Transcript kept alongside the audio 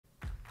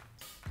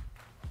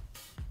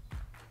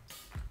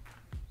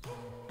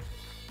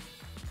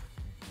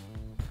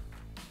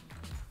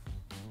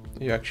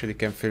you actually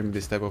can film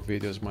this type of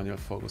videos manual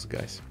focus,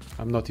 guys.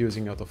 I'm not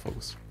using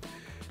autofocus.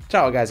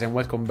 Ciao guys and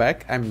welcome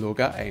back, I'm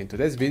Luca, and in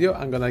today's video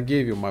I'm gonna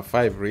give you my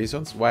 5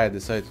 reasons why I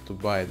decided to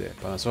buy the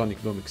Panasonic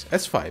Lumix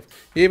S5,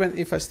 even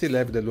if I still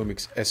have the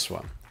Lumix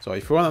S1. So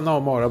if you wanna know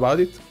more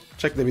about it,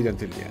 check the video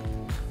until the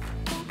end.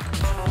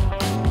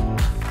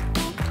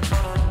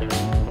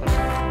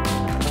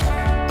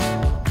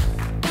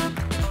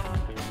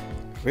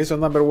 Reason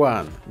number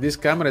 1, this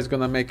camera is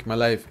gonna make my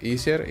life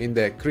easier in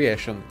the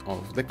creation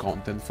of the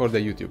content for the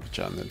YouTube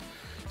channel.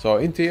 So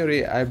in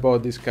theory I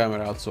bought this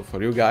camera also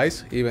for you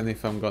guys, even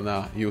if I'm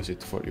gonna use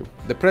it for you.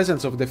 The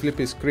presence of the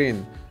flippy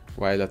screen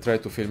while I try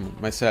to film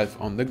myself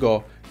on the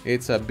go,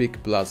 it's a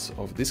big plus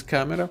of this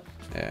camera.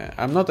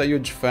 I'm not a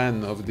huge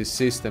fan of this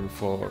system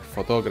for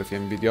photography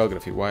and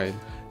videography while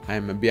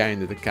I'm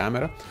behind the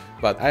camera,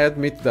 but I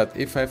admit that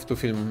if I have to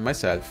film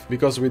myself,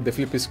 because with the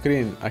flippy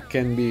screen I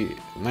can be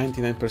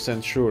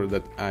 99% sure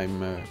that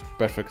I'm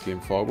perfectly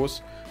in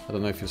focus. I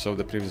don't know if you saw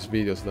the previous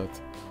videos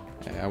that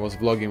I was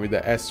vlogging with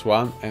the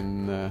S1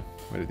 and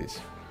where it is?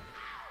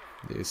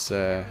 This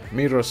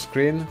mirror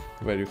screen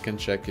where you can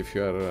check if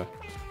you are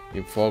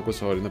in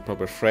focus or in a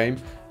proper frame,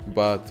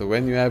 but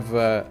when you have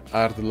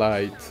hard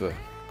light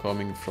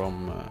coming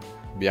from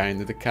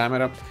behind the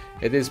camera,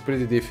 it is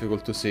pretty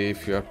difficult to see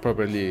if you are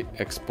properly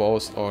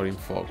exposed or in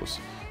focus.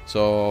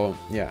 So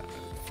yeah,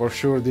 for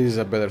sure this is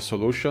a better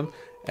solution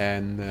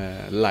and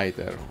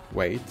lighter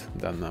weight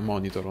than a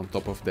monitor on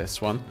top of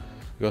this one,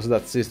 because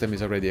that system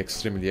is already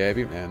extremely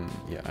heavy, and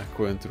yeah, I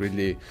couldn't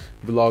really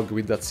vlog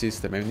with that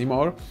system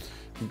anymore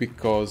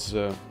because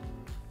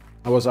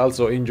I was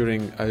also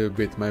injuring a little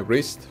bit my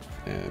wrist,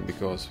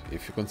 because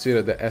if you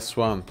consider the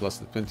S1 plus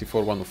the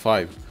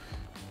 24105,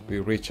 we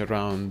reach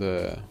around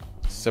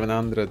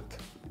 700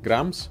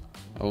 grams,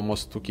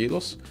 almost 2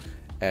 kilos,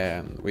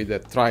 and with the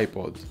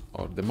tripod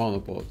or the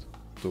monopod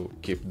to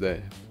keep the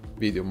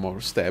video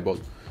more stable,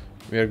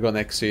 we are gonna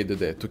exceed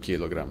the 2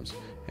 kilograms.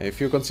 And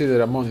if you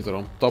consider a monitor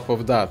on top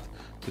of that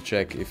to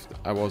check if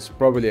I was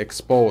properly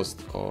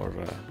exposed or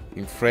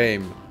in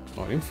frame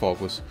or in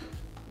focus,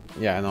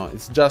 yeah, no,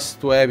 it's just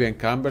too heavy and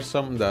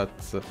cumbersome that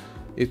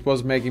it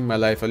was making my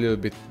life a little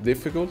bit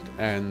difficult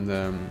and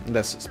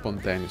less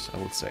spontaneous, I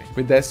would say.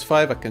 With the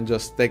S5 I can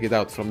just take it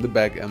out from the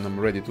bag and I'm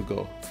ready to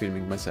go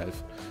filming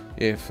myself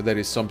if there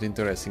is something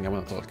interesting I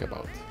want to talk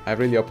about. I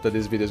really hope that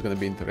this video is going to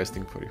be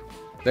interesting for you.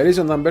 The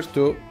reason number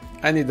 2,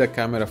 I need a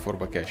camera for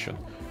vacation.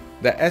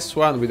 The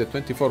S1 with the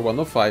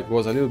 24105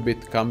 was a little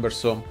bit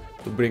cumbersome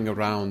to bring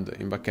around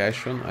in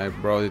vacation. I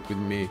brought it with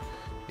me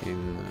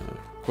in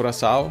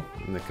Curacao,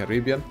 in the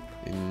Caribbean,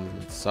 in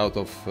south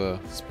of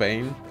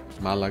Spain,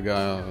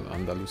 Malaga,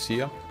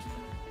 Andalusia,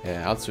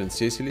 also in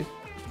Sicily,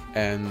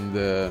 and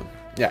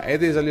yeah,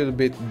 it is a little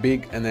bit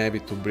big and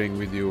heavy to bring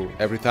with you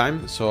every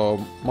time, so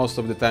most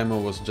of the time I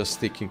was just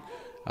sticking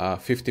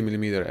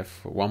 50mm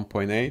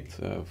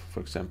f1.8, for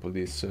example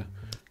this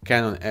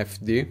Canon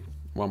FD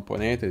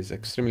 1.8 is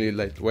extremely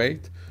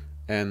lightweight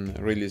and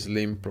really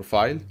slim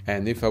profile,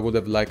 and if I would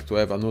have liked to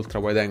have an ultra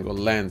wide angle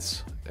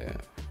lens,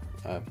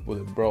 I would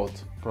have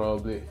brought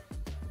probably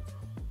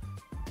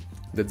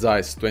the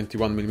Zeiss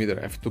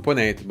 21mm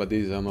f2.8, but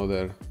this is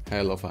another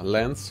hell of a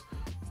lens,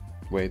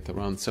 weight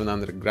around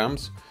 700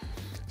 grams.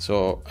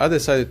 So I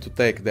decided to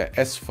take the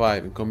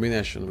S5 in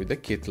combination with the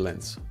kit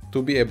lens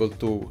to be able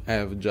to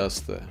have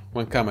just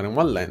one camera and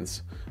one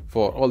lens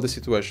for all the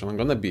situation I'm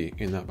gonna be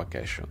in a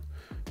vacation.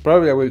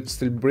 Probably I will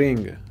still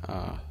bring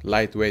a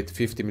lightweight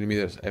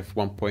 50mm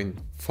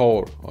f1.4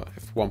 or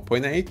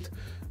f1.8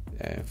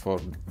 for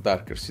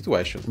darker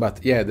situation,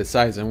 but yeah, the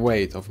size and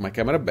weight of my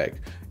camera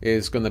bag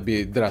is gonna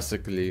be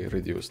drastically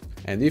reduced,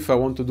 and if I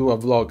want to do a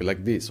vlog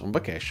like this on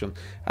vacation,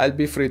 I'll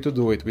be free to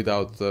do it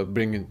without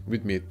bringing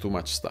with me too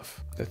much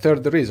stuff. The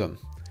third reason,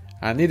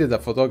 I needed a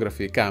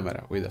photography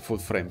camera with a full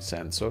frame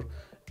sensor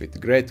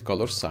with great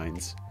color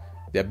signs,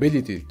 the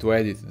ability to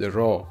edit the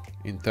RAW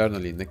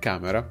internally in the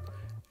camera,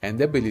 and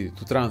the ability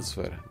to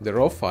transfer the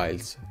raw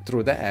files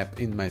through the app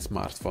in my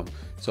smartphone,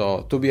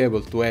 so to be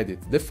able to edit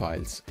the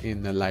files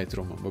in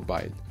Lightroom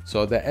mobile.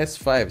 So the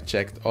S5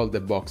 checked all the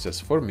boxes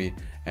for me,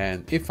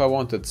 and if I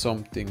wanted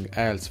something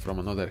else from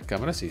another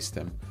camera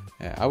system,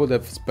 I would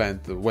have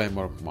spent way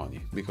more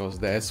money, because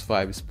the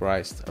S5 is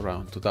priced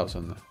around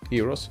 2000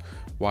 euros,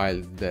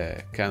 while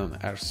the Canon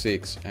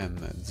R6 and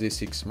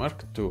Z6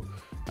 Mark II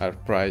are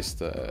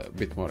priced a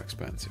bit more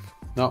expensive.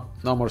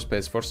 No more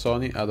space for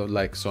Sony. I don't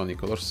like Sony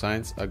color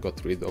signs. I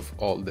got rid of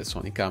all the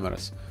Sony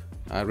cameras.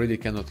 I really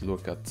cannot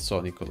look at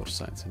Sony color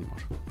signs anymore.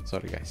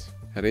 Sorry guys.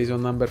 Reason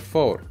number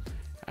 4.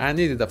 I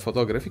needed a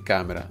photography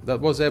camera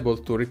that was able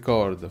to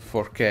record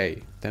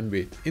 4K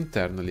 10-bit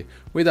internally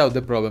without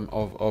the problem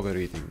of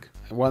overheating.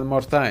 One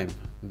more time,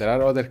 there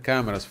are other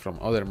cameras from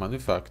other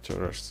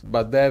manufacturers,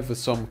 but they have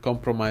some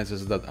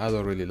compromises that I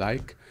don't really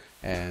like,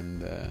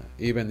 and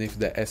even if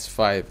the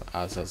S5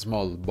 has a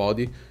small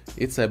body,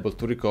 it's able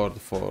to record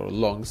for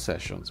long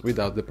sessions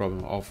without the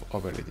problem of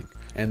overheating.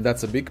 And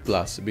that's a big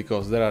plus,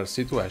 because there are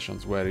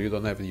situations where you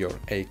don't have your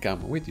A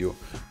cam with you,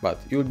 but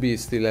you'll be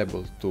still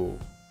able to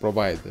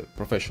provide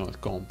professional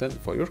content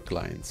for your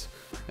clients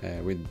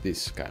with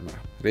this camera.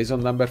 Reason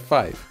number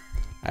 5.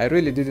 I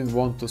really didn't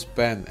want to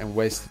spend and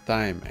waste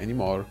time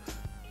anymore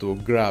to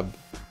grab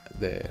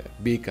the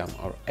B cam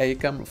or A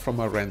cam from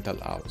a rental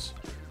house.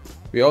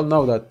 We all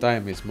know that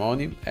time is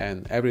money,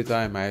 and every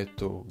time I had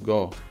to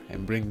go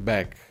and bring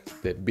back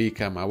the B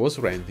cam I was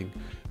renting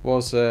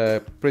was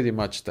pretty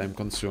much time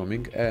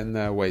consuming and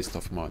a waste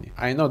of money.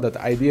 I know that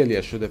ideally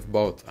I should have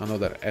bought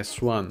another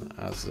S1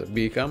 as a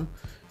B cam,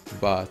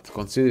 but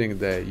considering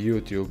the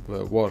YouTube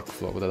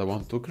workflow that I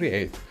want to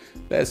create,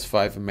 the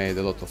S5 made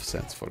a lot of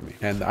sense for me.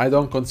 And I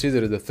don't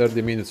consider the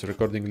 30 minutes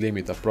recording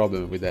limit a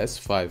problem with the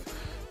S5,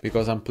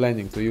 because I'm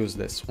planning to use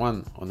the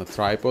S1 on a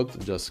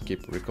tripod, just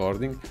keep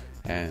recording,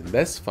 and the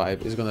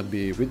S5 is gonna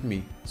be with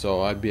me,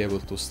 so I'll be able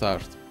to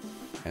start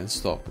and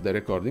stop the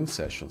recording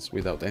sessions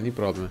without any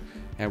problem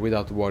and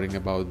without worrying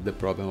about the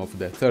problem of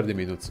the 30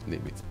 minutes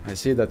limit. I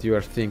see that you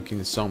are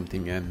thinking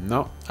something, and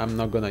no, I'm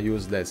not gonna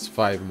use the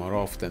S5 more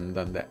often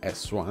than the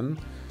S1,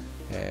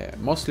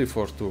 mostly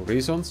for 2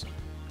 reasons: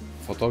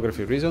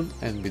 photography reason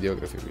and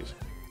videography reason.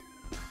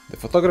 The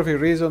photography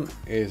reason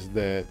is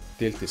the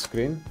tilty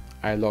screen.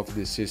 I love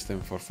this system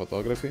for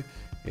photography.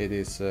 It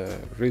is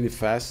really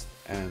fast,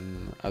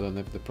 and I don't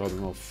have the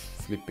problem of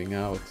flipping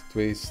out,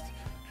 twist,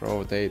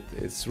 rotate.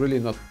 It's really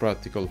not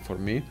practical for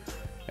me,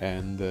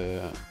 and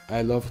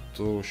I love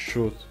to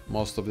shoot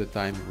most of the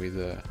time with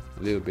a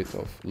little bit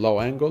of low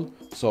angle,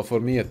 so for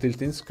me a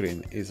tilting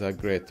screen is a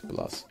great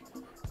plus.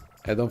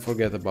 And don't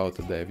forget about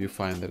the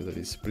viewfinder that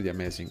is pretty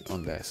amazing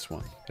on the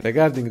S1.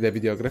 Regarding the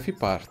videography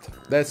part,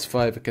 the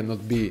S5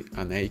 cannot be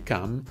an A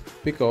cam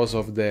because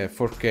of the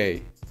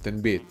 4K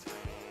 10-bit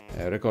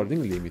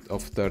recording limit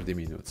of 30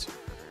 minutes.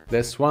 The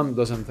S1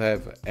 doesn't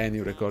have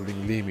any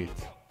recording limit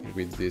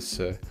with this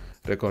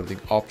recording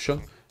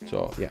option,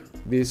 so yeah,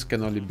 this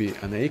can only be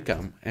an A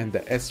cam, and the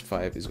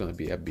S5 is gonna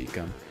be a B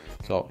cam.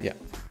 So yeah,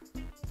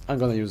 I'm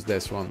gonna use the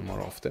S1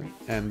 more often,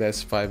 and the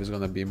S5 is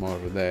gonna be more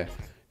the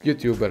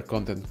YouTuber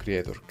content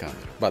creator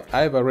camera. But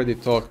I've already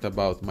talked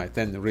about my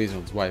 10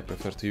 reasons why I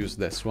prefer to use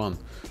the S1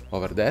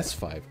 over the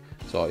S5,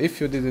 so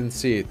if you didn't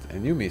see it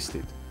and you missed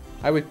it,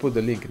 I will put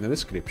the link in the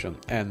description,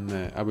 and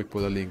I will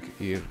put a link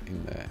here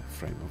in the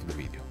frame of the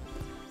video.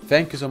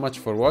 Thank you so much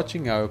for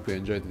watching. I hope you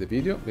enjoyed the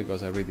video,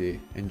 because I really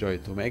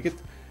enjoyed to make it.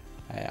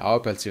 I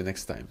hope I'll see you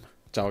next time.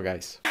 Ciao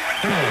guys!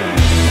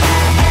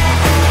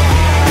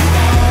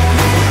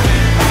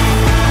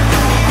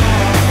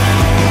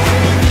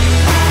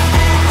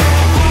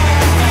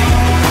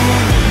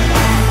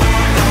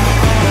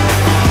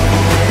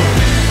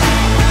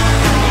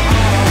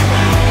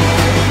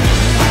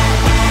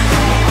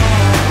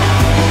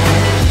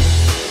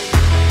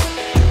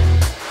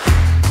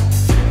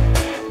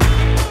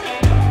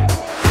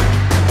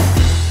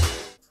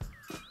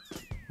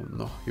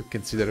 You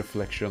can see the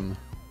reflection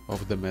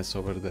of the mess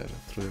over there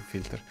through the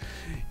filter.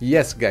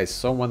 Yes guys,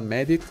 someone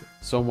made it.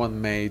 Someone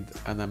made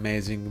an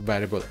amazing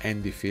variable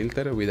ND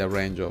filter with a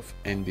range of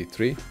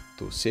ND3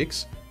 to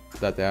 6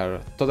 that are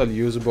totally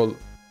usable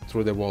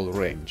through the whole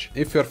range.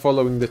 If you're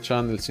following the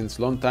channel since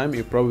long time,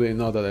 you probably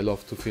know that I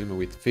love to film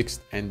with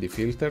fixed ND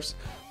filters,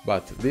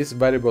 but this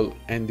variable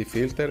ND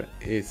filter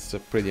is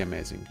pretty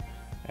amazing.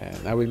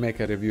 And I will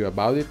make a review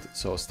about it,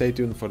 so stay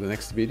tuned for the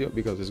next video,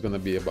 because it's gonna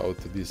be about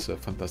this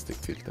fantastic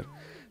filter.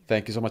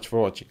 Thank you so much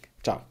for watching.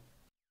 Ciao!